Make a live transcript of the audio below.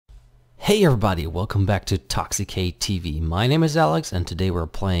Hey everybody, welcome back to Toxicate TV. My name is Alex and today we're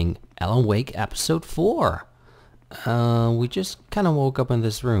playing Alan Wake Episode 4. We just kind of woke up in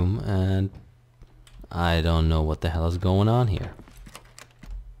this room and I don't know what the hell is going on here.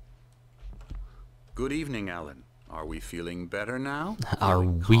 Good evening, Alan. Are we feeling better now? Are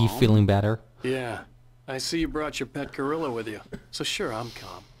we feeling better? Yeah. I see you brought your pet gorilla with you. So sure, I'm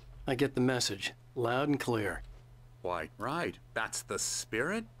calm. I get the message. Loud and clear. Why, right. That's the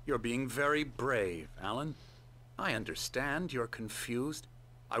spirit. You're being very brave, Alan. I understand you're confused.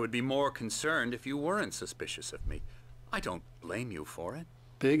 I would be more concerned if you weren't suspicious of me. I don't blame you for it.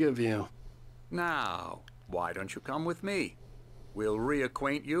 Big of you. Now, why don't you come with me? We'll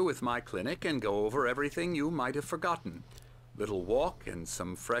reacquaint you with my clinic and go over everything you might have forgotten. Little walk and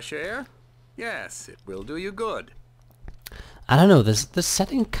some fresh air? Yes, it will do you good. I don't know, this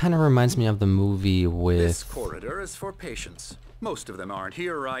setting kind of reminds me of the movie with... This corridor is for patients. Most of them aren't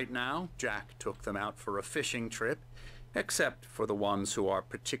here right now. Jack took them out for a fishing trip. Except for the ones who are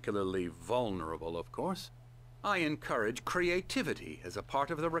particularly vulnerable, of course. I encourage creativity as a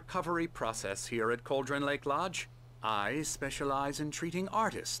part of the recovery process here at Cauldron Lake Lodge. I specialize in treating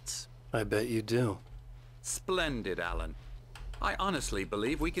artists. I bet you do. Splendid, Alan. I honestly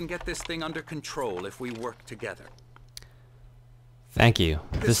believe we can get this thing under control if we work together. Thank you.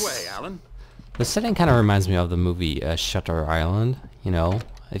 This way, Alan. The setting kind of reminds me of the movie Shutter Island. You know,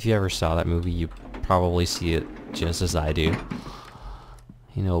 if you ever saw that movie, you probably see it just as I do.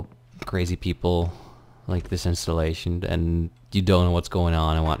 You know, crazy people like this installation, and you don't know what's going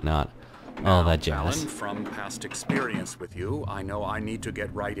on and whatnot. All that jazz. Alan, from past experience with you, I know I need to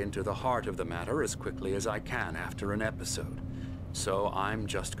get right into the heart of the matter as quickly as I can after an episode. So I'm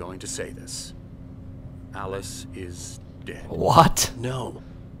just going to say this. Alice is dead. What? No.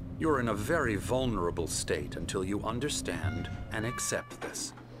 You're in a very vulnerable state until you understand and accept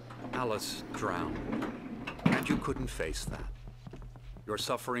this. Alice drowned, and you couldn't face that. You're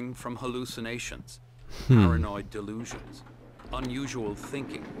suffering from hallucinations, paranoid delusions, unusual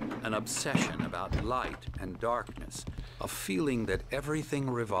thinking, an obsession about light and darkness, a feeling that everything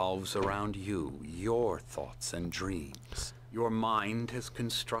revolves around you, your thoughts and dreams. Your mind has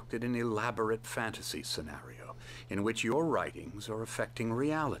constructed an elaborate fantasy scenario in which your writings are affecting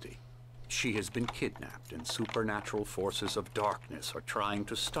reality. She has been kidnapped and supernatural forces of darkness are trying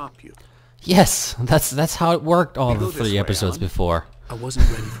to stop you. Yes, that's how it worked all the 3 way, episodes Alan. before. I wasn't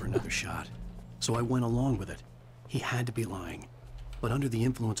ready for another shot, so I went along with it. He had to be lying. But under the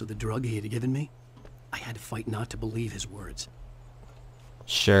influence of the drug he had given me, I had to fight not to believe his words.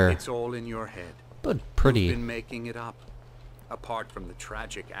 Sure. It's all in your head. But pretty. You've been making it up. Apart from the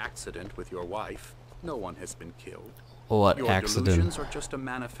tragic accident with your wife, no one has been killed. What Your accident? delusions are just a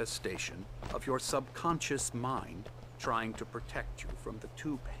manifestation of your subconscious mind trying to protect you from the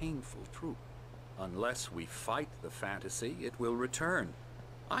too painful truth. Unless we fight the fantasy, it will return.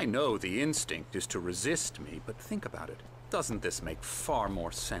 I know the instinct is to resist me, but think about it. Doesn't this make far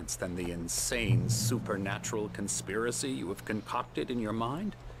more sense than the insane supernatural conspiracy you have concocted in your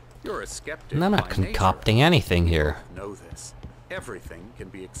mind? You're a skeptic. I'm not by concocting nature. anything here. You know this. Everything can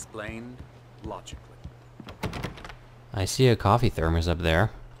be explained logically. I see a coffee thermos up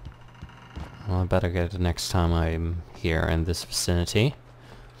there. Well, I better get it next time I'm here in this vicinity.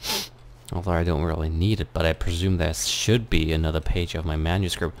 Although I don't really need it, but I presume there should be another page of my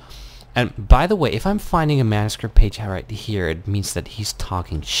manuscript. And by the way, if I'm finding a manuscript page right here, it means that he's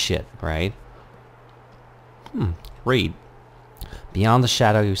talking shit, right? Read. Beyond the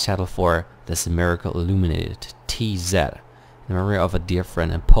shadow you settle for, there's a miracle illuminated. TZ. In memory of a dear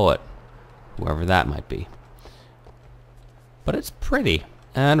friend and poet. Whoever that might be. But it's pretty.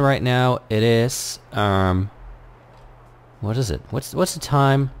 And right now it is, what is it? What's the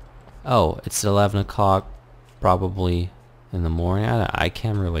time? Oh, it's 11 o'clock, probably in the morning. I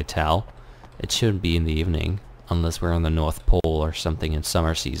can't really tell. It should be in the evening, unless we're on the North Pole or something in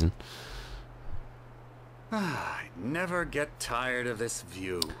summer season. I never get tired of this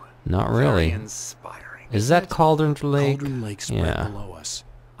view. Not really. Very inspiring. Is that Cauldron Lake? Cauldron Lake spread Yeah. below us.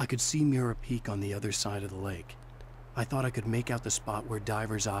 I could see Mirror Peak on the other side of the lake. I thought I could make out the spot where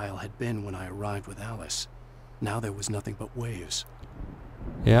Diver's Isle had been when I arrived with Alice. Now there was nothing but waves.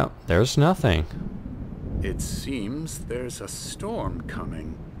 Yeah, there's nothing. It seems there's a storm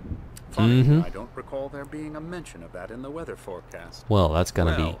coming. Funny, I don't recall there being a mention of that in the weather forecast. Well, that's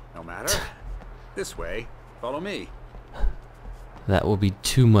gonna Well, no matter. This way. Follow me. that will be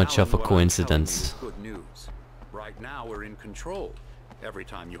too much Alan, of a what I'm telling you coincidence. is good news. Right now we're in control. Every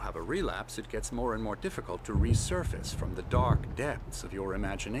time you have a relapse, it gets more and more difficult to resurface from the dark depths of your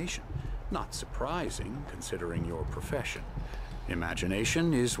imagination. Not surprising, considering your profession.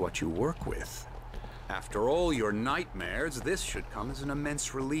 Imagination is what you work with. After all your nightmares, this should come as an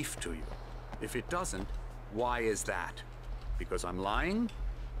immense relief to you. If it doesn't, why is that? Because I'm lying?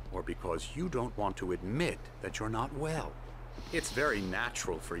 Or because you don't want to admit that you're not well? It's very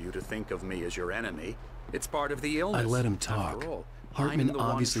natural for you to think of me as your enemy. It's part of the illness. I let him talk. After all, Hartman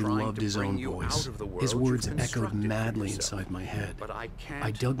obviously loved his own voice. His words echoed madly inside my head. But I can't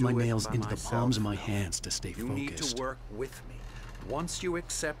I dug my do it nails by into the myself. palms of my hands to stay You need focused. to work with me. Once you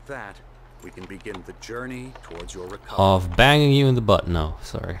accept that, we can begin the journey towards your recovery. Of banging you in the butt. No,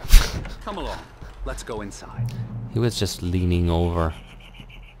 sorry. Come along. Let's go inside. He was just leaning over.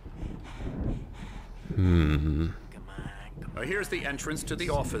 Here's the entrance to the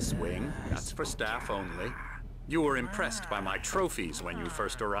office wing. That's for staff only. You were impressed by my trophies when you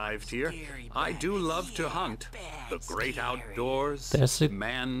first arrived here. I do love to hunt. The great outdoors, There's a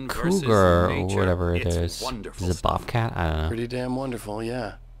man versus cougar or nature. whatever it It's is. wonderful Is it stuff. bobcat? I don't know. Pretty damn wonderful,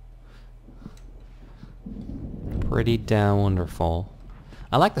 yeah. Pretty damn wonderful.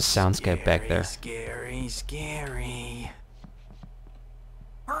 I like the soundscape back there. Scary, scary.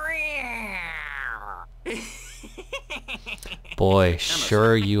 Boy,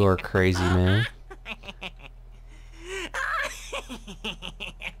 sure you are crazy, man.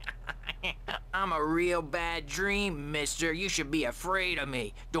 I'm a real bad dream, mister. You should be afraid of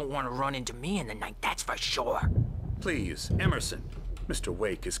me. Don't want to run into me in the night, that's for sure. Please, Emerson. Mr.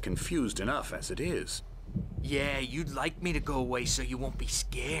 Wake is confused enough as it is. Yeah, you'd like me to go away so you won't be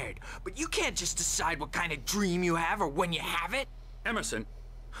scared. But you can't just decide what kind of dream you have or when you have it. Emerson,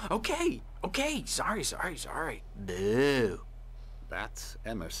 Okay, sorry. Boo. that's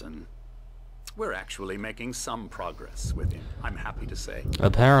Emerson. We're actually making some progress with him, I'm happy to say.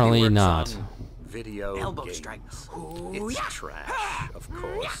 Apparently He works not. on video Elbow games. strike. It's trash, of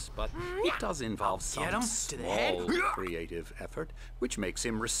course, but it does involve Get some him to the head. small creative effort, which makes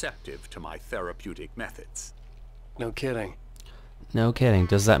him receptive to my therapeutic methods. No kidding. No kidding.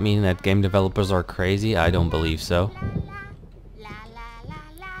 Does that mean that game developers are crazy? I don't believe so.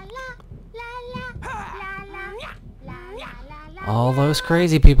 All those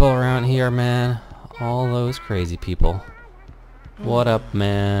crazy people around here, man. All those crazy people. What up,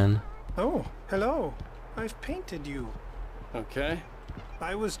 man? Oh, hello. I've painted you. Okay.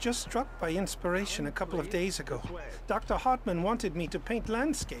 I was just struck by inspiration a couple of days ago. Dr. Hartman wanted me to paint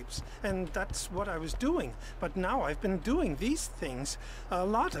landscapes, and that's what I was doing. But now I've been doing these things, a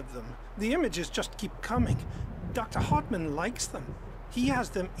lot of them. The images just keep coming. Dr. Hartman likes them. He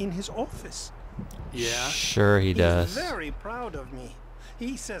has them in his office. Yeah. Sure he does. He's very proud of me.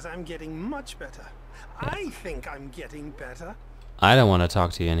 He says I'm getting much better. I think I'm getting better. I don't want to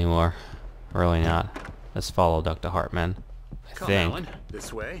talk to you anymore. Really not. Let's follow Dr. Hartman. I Come, think. Alan,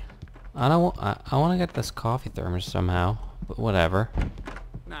 this way. I don't want. I want to get this coffee thermos somehow. But whatever.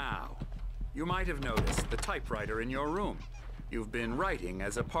 Now, you might have noticed the typewriter in your room. You've been writing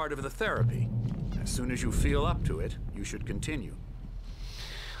as a part of the therapy. As soon as you feel up to it, you should continue.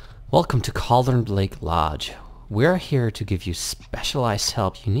 Welcome to Cauldron Lake Lodge. We're here to give you specialized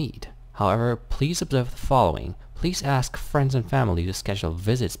help you need. However, please observe the following. Please ask friends and family to schedule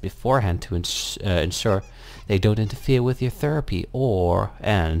visits beforehand to ensure they don't interfere with your therapy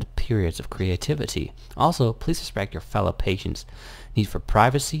and periods of creativity. Also, please respect your fellow patients' need for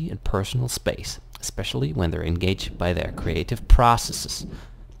privacy and personal space, especially when they're engaged by their creative processes.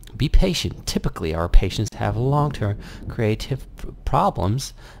 Be patient. Typically, our patients have long-term creative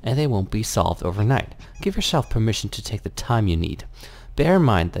problems and they won't be solved overnight. Give yourself permission to take the time you need. Bear in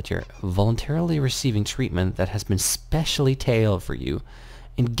mind that you're voluntarily receiving treatment that has been specially tailored for you.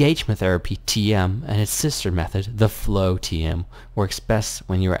 Engagement therapy, TM, and its sister method, the flow TM, works best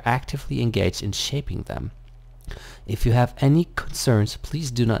when you are actively engaged in shaping them. If you have any concerns, please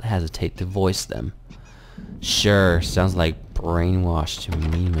do not hesitate to voice them. Sure, sounds like brainwash to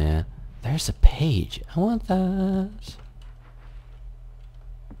me, man. There's a page. I want that.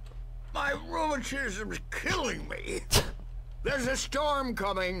 My rheumatism's killing me. There's a storm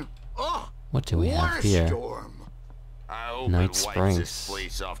coming. Oh, What do we what have a here? storm. I hope Night it wipes Springs. this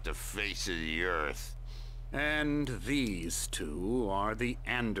place off the face of the earth. And these two are the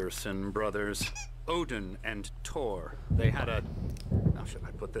Anderson brothers, Odin and Thor. They had a... How should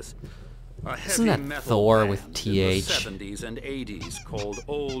I put this? A Isn't heavy that metal Thor with band in the TH? 70s and 80s called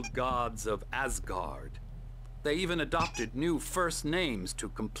Old Gods of Asgard. They even adopted new first names to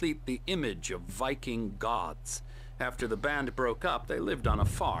complete the image of Viking gods. After the band broke up, they lived on a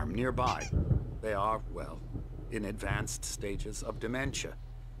farm nearby. They are, well, in advanced stages of dementia.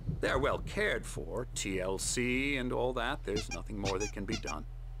 They're well cared for, TLC and all that. There's nothing more that can be done.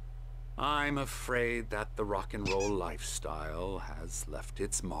 I'm afraid that the rock and roll lifestyle has left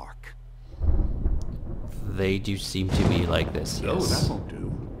its mark. They do seem to be like this, Oh, yes. that won't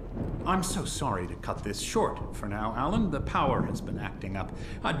do. I'm so sorry to cut this short for now, Alan. The power has been acting up.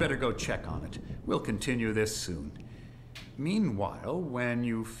 I'd better go check on it. We'll continue this soon. Meanwhile, when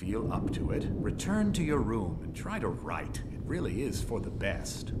you feel up to it, return to your room and try to write. It really is for the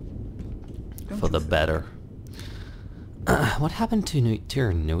best. For the better. What happened to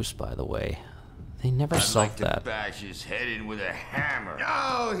your nose, by the way? They never I'd solved like to that. bash his head in with a hammer.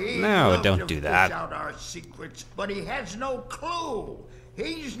 Oh, he No, loves don't to do fish that. out our secrets, but he has no clue.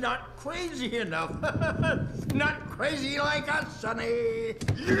 He's not crazy enough. Not crazy like us, Sonny.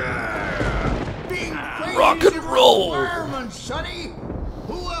 Yeah! Being crazy Rock and is a roll. requirement, Sonny.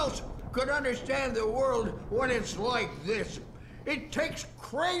 Who else could understand the world when it's like this? It takes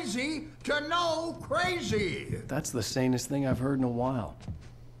crazy to know crazy. That's the sanest thing I've heard in a while.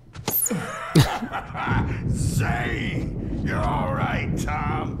 Zane! You're all right,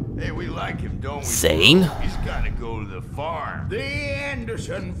 Tom. Hey, we like him, don't we? Zane? He's got to go to the farm. The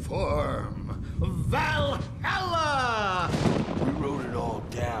Anderson Farm. Valhalla! We wrote it all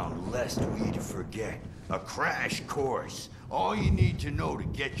down, lest we forget. A crash course. All you need to know to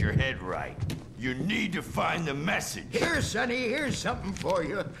get your head right. You need to find the message. Here, Sonny, here's something for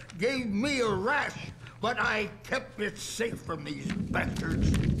you. Gave me a rash, but I kept it safe from these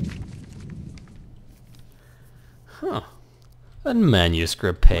bastards. Huh. A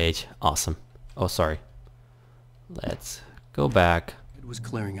manuscript page. Awesome. Oh, sorry. Let's go back. It was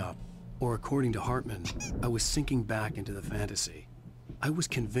clearing up. Or according to Hartman, I was sinking back into the fantasy. I was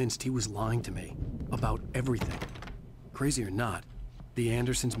convinced he was lying to me about everything. Crazy or not, the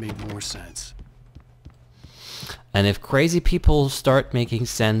Andersons made more sense. And if crazy people start making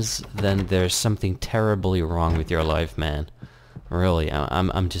sense, then there's something terribly wrong with your life, man. Really,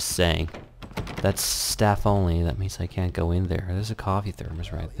 I'm just saying. That's staff only. That means I can't go in there. There's a coffee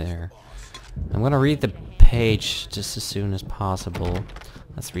thermos right there. I'm gonna read the page just as soon as possible.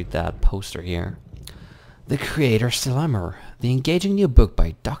 Let's read that poster here. The Creator's Dilemma. The engaging new book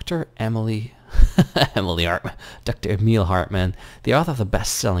by Dr. Emily Hartman, Dr. Emil Hartman, the author of the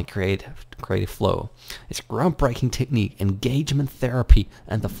best-selling Creative Flow. Its groundbreaking technique, engagement therapy,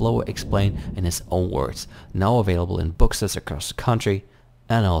 and the flow explained in his own words. Now available in booksellers across the country,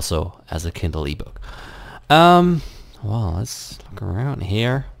 and also as a Kindle ebook. Well, let's look around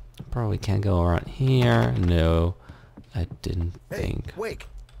here. Probably can't go around here. No, I didn't think. Wake,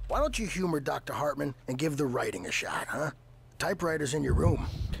 why don't you humor Dr. Hartman and give the writing a shot, huh? Typewriter's in your room.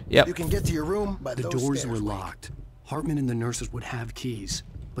 Yep. You can get to your room by The those doors stairs, were Wake. locked. Hartman and the nurses would have keys,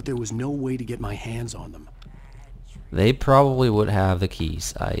 but there was no way to get my hands on them. They probably would have the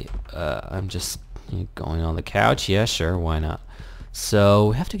keys. I'm just going on the couch. Yeah, sure, why not? So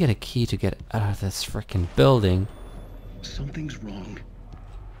we have to get a key to get out of this freaking building. Something's wrong.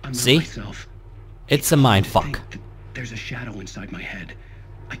 I'm See? not myself. It's a mind I fuck. think that there's a shadow inside my head.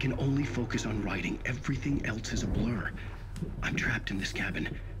 I can only focus on writing. Everything else is a blur. I'm trapped in this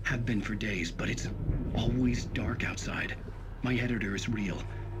cabin. Have been for days, but it's always dark outside. My editor is real.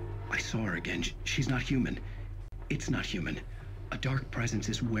 I saw her again. She's not human. It's not human. A dark presence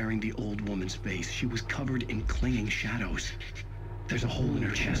is wearing the old woman's face. She was covered in clinging shadows. There's a hole in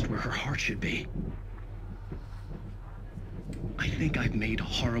her chest where her heart should be. I think I've made a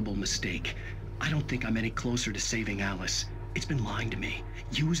horrible mistake. I don't think I'm any closer to saving Alice. It's been lying to me,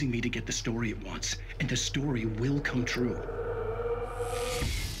 using me to get the story it wants, and the story will come true.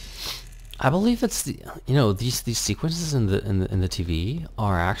 I believe it's the these sequences in the TV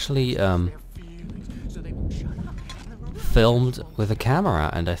are actually filmed with a camera,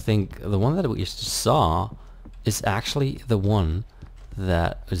 and I think the one that we just saw is actually the one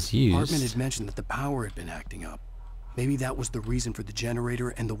that was used. Hartman had mentioned that the power had been acting up. Maybe that was the reason for the generator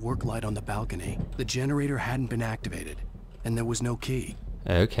and the work light on the balcony. The generator hadn't been activated, and there was no key.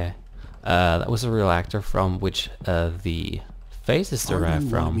 Okay. That was a real actor from which the face is derived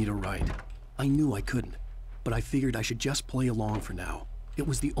Hartman wanted from. me to write. I knew I couldn't, but I figured I should just play along for now. It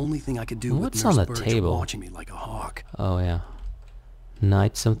was the only thing I could do What's with on Nurse the Birch table? watching me like a hawk. Oh yeah.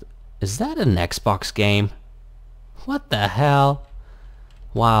 Night something. Is that an Xbox game? What the hell?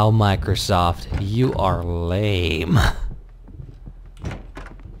 Wow, Microsoft, you are lame.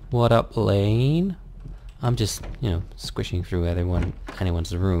 What up, Lane? I'm just, squishing through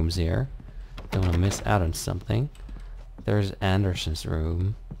anyone's rooms here. Don't want to miss out on something. There's Anderson's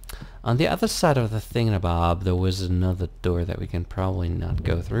room. On the other side of the thingamabob, there was another door that we can probably not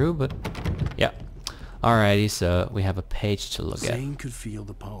go through, but yeah. Alrighty, so we have a page to look at. Zane could feel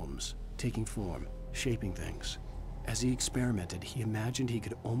the poems, taking form, shaping things. As he experimented, he imagined he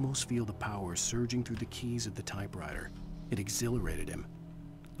could almost feel the power surging through the keys of the typewriter. It exhilarated him.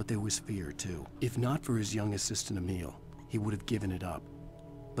 But there was fear, too. If not for his young assistant Emil, he would have given it up.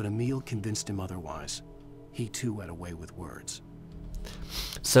 But Emil convinced him otherwise. He, too, had a way with words.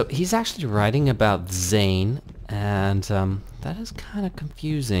 So he's actually writing about Zane, and that is kind of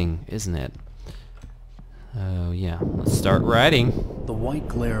confusing, isn't it? Oh yeah, let's start writing. The white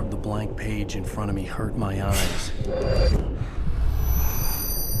glare of the blank page in front of me hurt my eyes.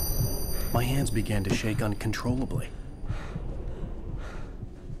 My hands began to shake uncontrollably.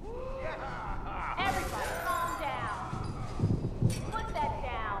 Everybody calm down. Put that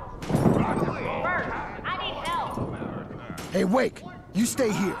down. Bert, I need help. Hey, Wake, you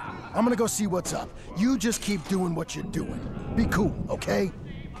stay here. I'm gonna go see what's up. You just keep doing what you're doing. Be cool, okay?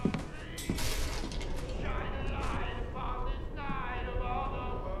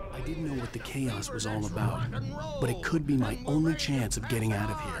 I didn't know what the chaos was all about, but it could be my only chance of getting out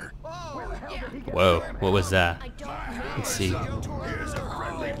of here. Whoa, what was that? Let's see.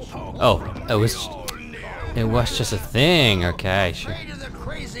 Oh, it was just a thing. Okay, sure. Afraid of the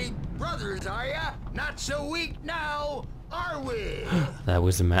crazy brothers, are ya? Not so weak now, are we? That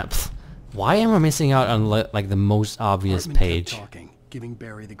was the map. Why am I missing out on like the most obvious Hartman kept page? talking, giving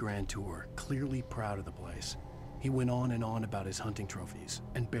Barry the grand tour, clearly proud of the place. He went on and on about his hunting trophies,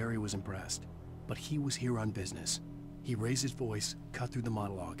 and Barry was impressed. But he was here on business. He raised his voice, cut through the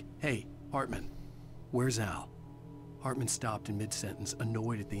monologue. Hey, Hartman, where's Al? Hartman stopped in mid-sentence,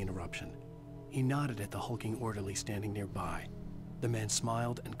 annoyed at the interruption. He nodded at the hulking orderly standing nearby. The man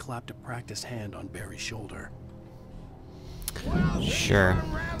smiled and clapped a practiced hand on Barry's shoulder. Sure.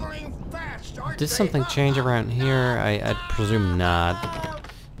 Did something change around here? I'd presume not.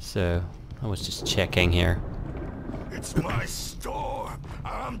 So, I was just checking here. It's my store.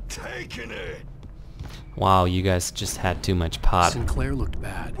 I'm taking it. Wow, you guys just had too much pot. Sinclair looked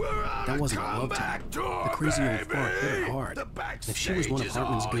bad. That wasn't a love tap. The crazy old fart hit her hard. If she was one of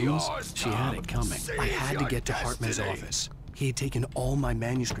Hartman's goons, she had it coming. I had to get to Hartman's office. He had taken all my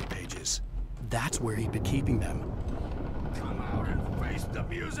manuscript pages. That's where he'd been keeping them. Come out and face the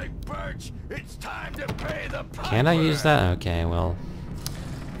music, Birch. It's time to pay the piper. Can I use that? Okay, well.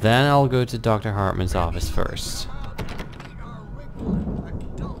 Then I'll go to Dr. Hartman's office first.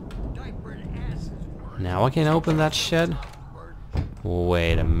 Now I can open that shed?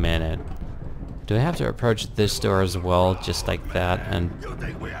 Wait a minute. Do I have to approach this door as well, just like that, and... You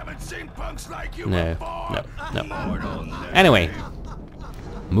think we haven't seen punks like you No, before? no. Anyway,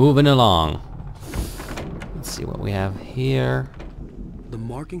 moving along. Let's see what we have here. The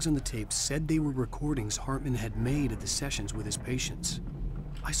markings on the tape said they were recordings Hartman had made at the sessions with his patients.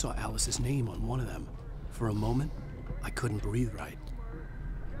 I saw Alice's name on one of them. For a moment, I couldn't breathe right.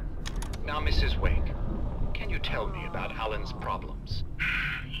 Now, Mrs. Wake, can you tell me about Alan's problems?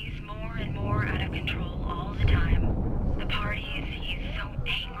 He's more and more out of control all the time. The parties, he's so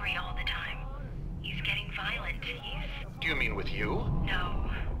angry all the time. He's getting violent. Do you mean with you? No,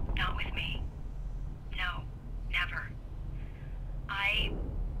 not with me. No, never.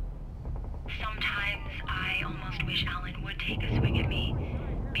 Sometimes I almost wish Alan would take a swing at me,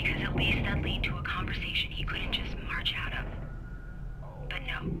 because at least that'd lead to a conversation he couldn't just march out of. But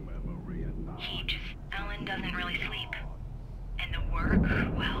no. Alan doesn't really sleep. And the work,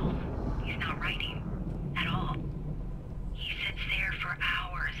 well, he's not writing at all. He sits there for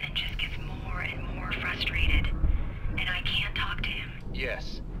hours and just gets more and more frustrated. And I can't talk to him.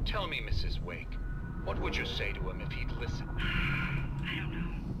 Yes. Tell me, Mrs. Wake, what would you say to him if he'd listen? I don't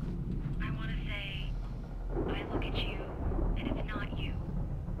know. I want to say, I look at you, and it's not you.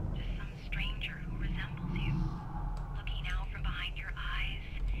 Just some stranger who resembles you. Looking out from behind your eyes.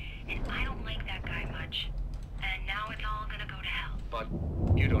 And I don't like that guy much. And now it's all gonna go to hell. But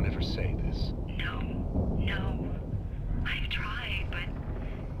you don't ever say this. No. I've tried, but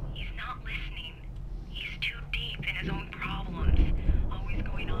he's not listening. He's too deep in his own problems. Always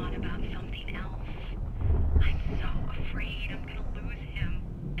going on about something else. I'm so afraid I'm gonna lose him.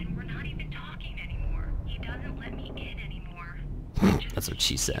 And we're not even talking anymore. He doesn't let me in anymore. That's what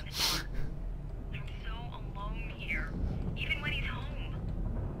she said. I'm so alone here. Even when he's home.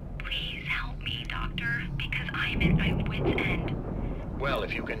 Please help me, Doctor, because I'm at my wit's end. Well,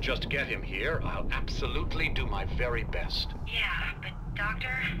 if you can just get him here, I'll absolutely do my very best. Yeah, but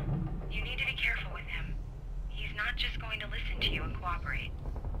Doctor, you need to be careful with him. He's not just going to listen to you and cooperate.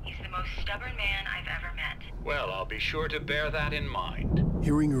 He's the most stubborn man I've ever met. Well, I'll be sure to bear that in mind.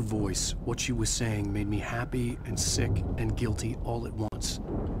 Hearing her voice, what she was saying made me happy and sick and guilty all at once.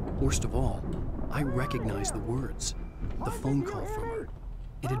 Worst of all, I recognized the words. The phone call from her.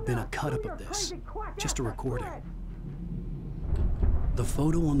 It had been a cut-up of this. Just a recording. The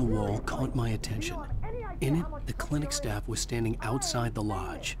photo on the wall caught my attention. In it, the clinic staff was standing outside the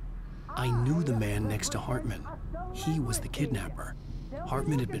lodge. I knew the man next to Hartman. He was the kidnapper.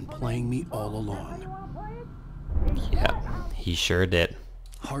 Hartman had been playing me all along. Yeah, he sure did.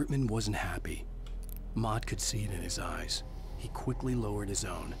 Hartman wasn't happy. Mott could see it in his eyes. He quickly lowered his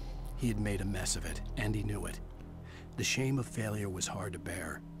own. He had made a mess of it, and he knew it. The shame of failure was hard to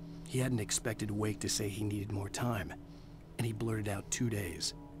bear. He hadn't expected Wake to say he needed more time, and he blurted out 2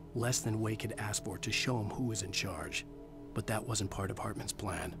 days, less than Wake had asked for to show him who was in charge. But that wasn't part of Hartman's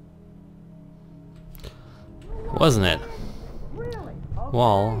plan. Wasn't it?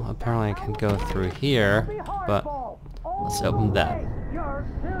 Well, apparently I can go through here, but let's open that.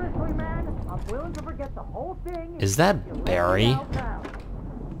 Is that Barry?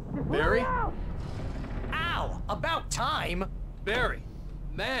 Barry? Ow! About time! Barry!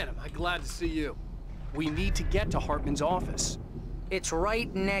 Man, am I glad to see you. We need to get to Hartman's office. It's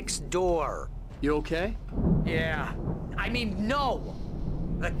right next door. You okay? Yeah. I mean, no!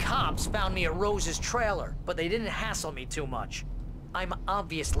 The cops found me at Rose's trailer, but they didn't hassle me too much. I'm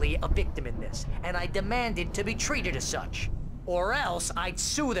obviously a victim in this, and I demanded to be treated as such. Or else I'd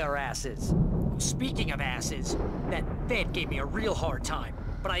sue their asses. Speaking of asses, that Fed gave me a real hard time,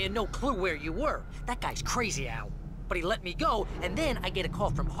 but I had no clue where you were. That guy's crazy, Al. But he let me go, and then I get a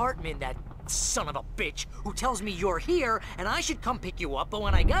call from Hartman, that son of a bitch, who tells me you're here, and I should come pick you up, but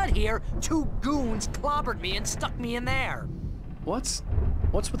when I got here, 2 goons clobbered me and stuck me in there. What's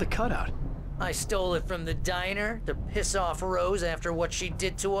with the cutout? I stole it from the diner to piss off Rose after what she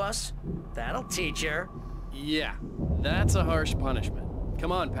did to us. That'll teach her. Yeah, that's a harsh punishment.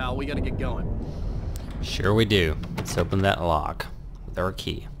 Come on, pal, we gotta get going. Sure we do. Let's open that lock with our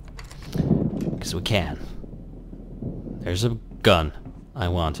key. Because we can. There's a gun. I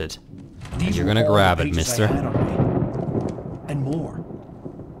want it. And you're gonna grab it, mister. And more.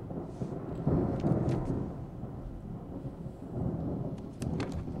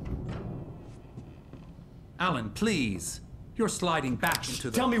 Alan, please. You're sliding back into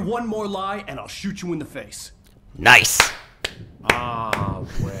the... Tell me one more lie and I'll shoot you in the face. Nice! Ah,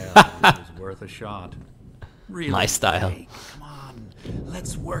 well, it was worth a shot. Really? My style. Hey, come on.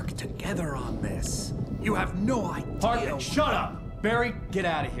 Let's work together on this. You have no idea... Hartman, shut up! Barry, get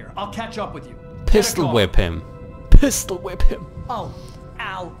out of here. I'll catch up with you. Pistol whip him. Pistol whip him. Oh,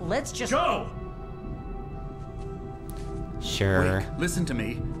 Al, let's just... Go! Sure. Wait, listen to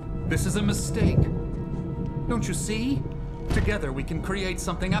me. This is a mistake. Don't you see? Together we can create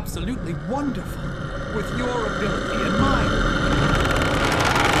something absolutely wonderful. With your ability and mine.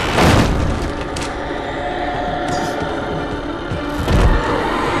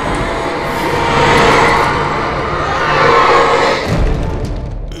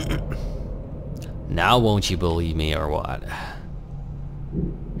 Now won't you believe me or what?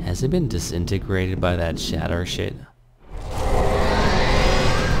 Has it been disintegrated by that shatter shit?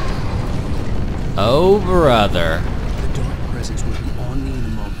 Oh, brother. The dark presence would be on me in a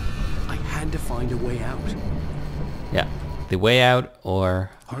moment. I had to find a way out. Yeah, the way out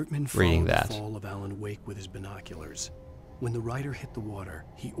or Hartman reading followed that. the fall of Alan Wake with his binoculars. When the rider hit the water,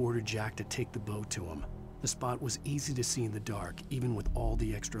 he ordered Jack to take the boat to him. The spot was easy to see in the dark, even with all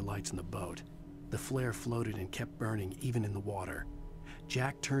the extra lights in the boat. The flare floated and kept burning even in the water.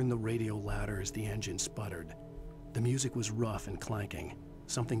 Jack turned the radio louder as the engine sputtered. The music was rough and clanking,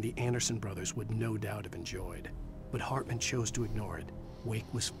 something the Anderson brothers would no doubt have enjoyed. But Hartman chose to ignore it.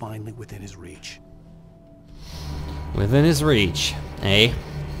 Wake was finally within his reach. Within his reach, eh?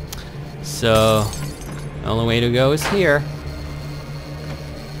 So, the only way to go is here.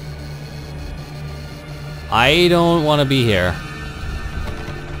 I don't want to be here.